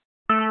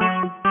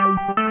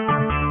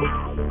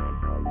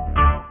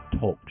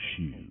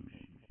Shoes.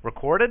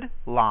 Recorded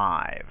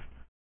live.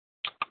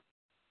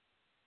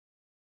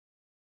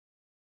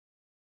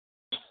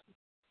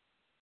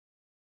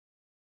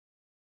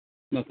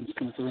 Nothing's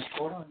coming through.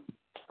 Hold on.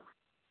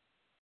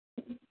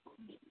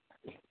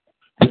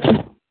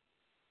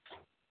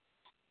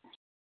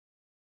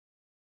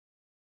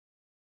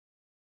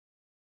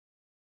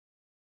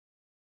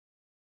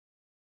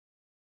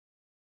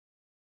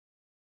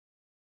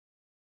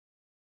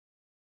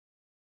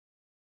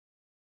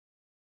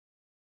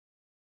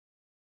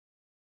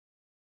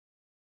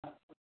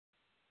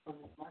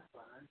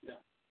 Yeah.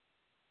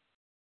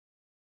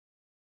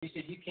 You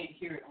said you can't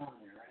hear it on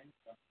there, right?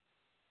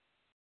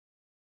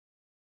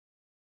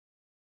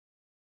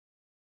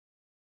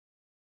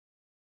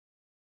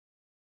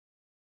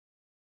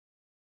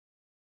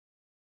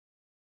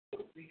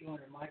 Speaking on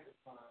your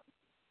microphone.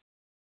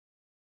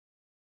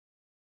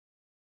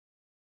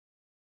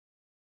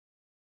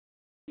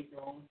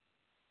 Speaker on.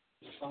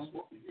 Your phone?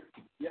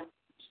 Yeah.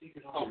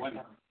 Speaker's on. Oh, wait a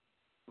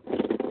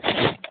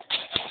minute.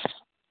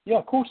 Yeah,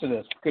 of course it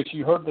is, because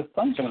you heard the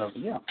phone coming over.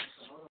 Yeah.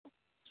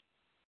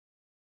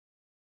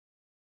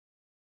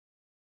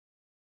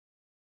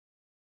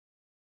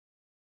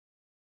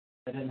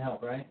 That didn't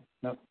help, right?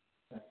 Nope.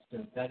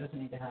 That doesn't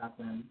need to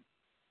happen.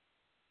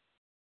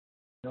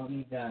 Don't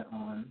need that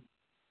on.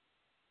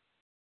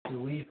 So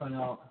we need to find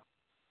out.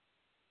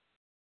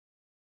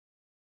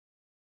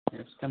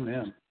 It's coming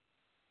in.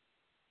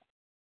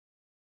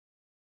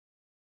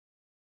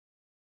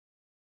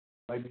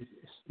 Maybe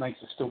it makes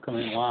it still come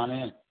in line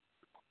in.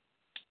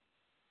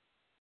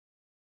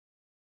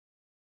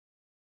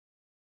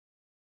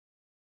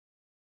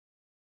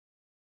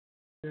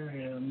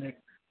 Stereo mix.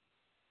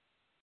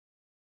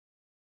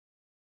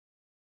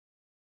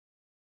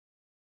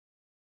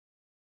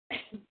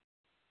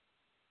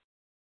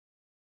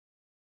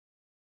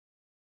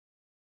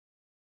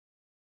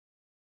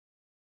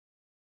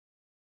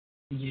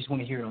 You just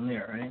want to hear it on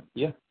there, right?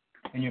 Yeah.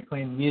 And you're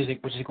playing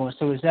music, which is going.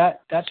 So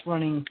that's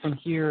running from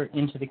here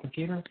into the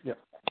computer? Yeah.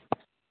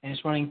 And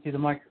it's running through the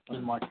microphone. Through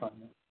the microphone.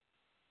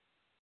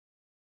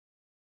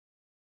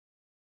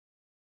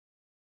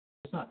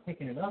 It's not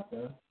picking it up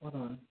though. Hold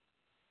on.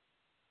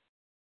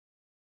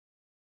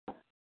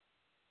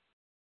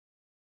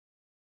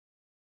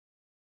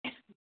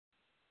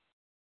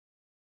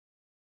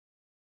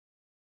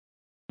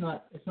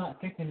 It's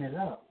not picking it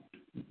up.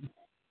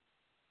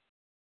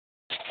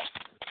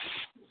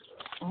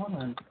 Hold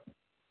on.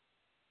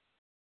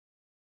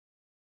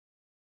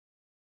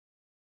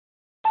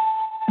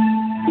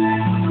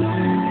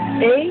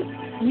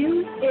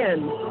 AUN,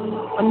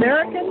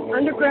 American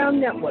Underground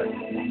Network.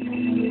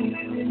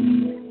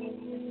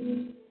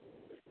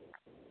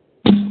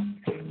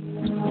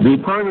 The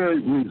primary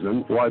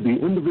reason why the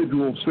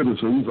individual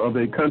citizens of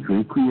a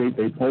country create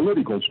a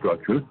political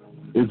structure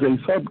is a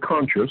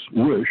subconscious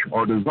wish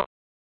or desire.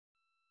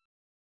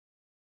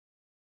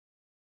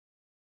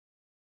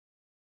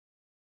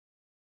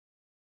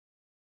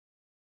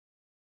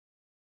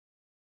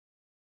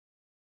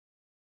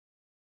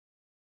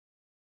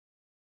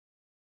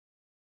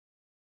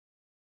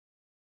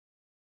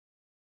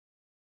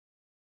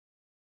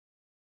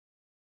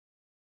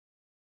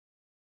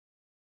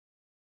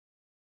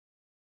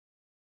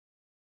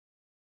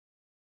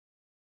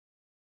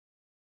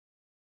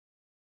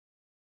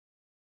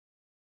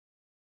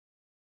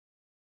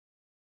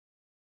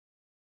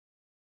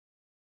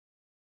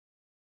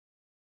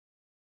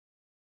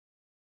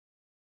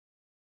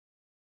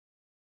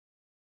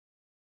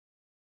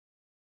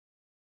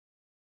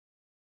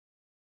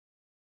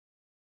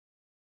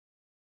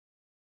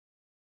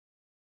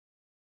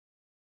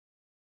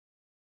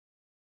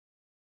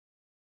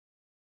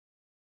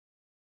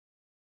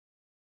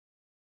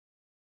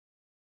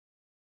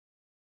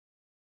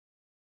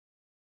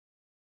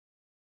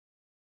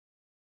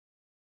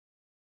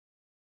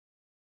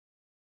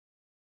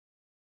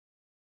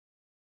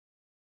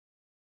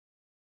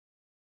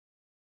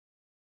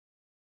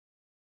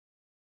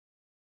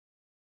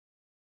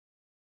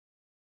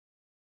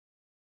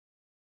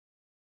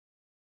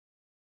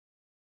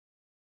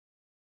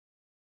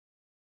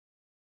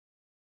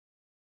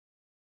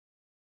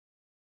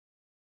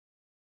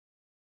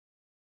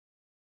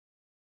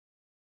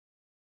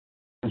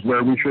 Is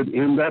where we should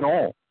end at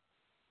all.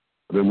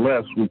 But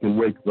unless we can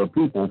wake the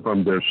people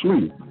from their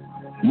sleep,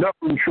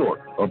 nothing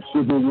short of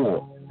civil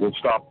war will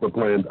stop the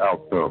planned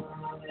outcome.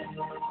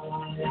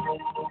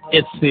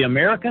 It's the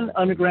American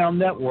Underground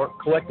Network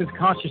Collective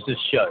Consciousness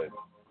Show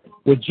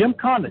with Jim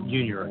Condit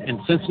Jr.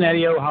 in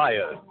Cincinnati,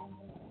 Ohio,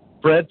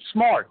 Fred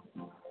Smart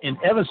in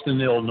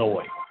Evanston,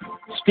 Illinois,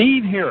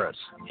 Steve Harris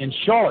in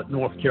Charlotte,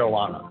 North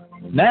Carolina.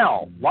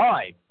 Now,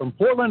 live from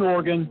Portland,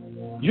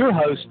 Oregon, your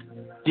host,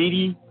 Dee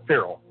Dee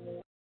Farrell.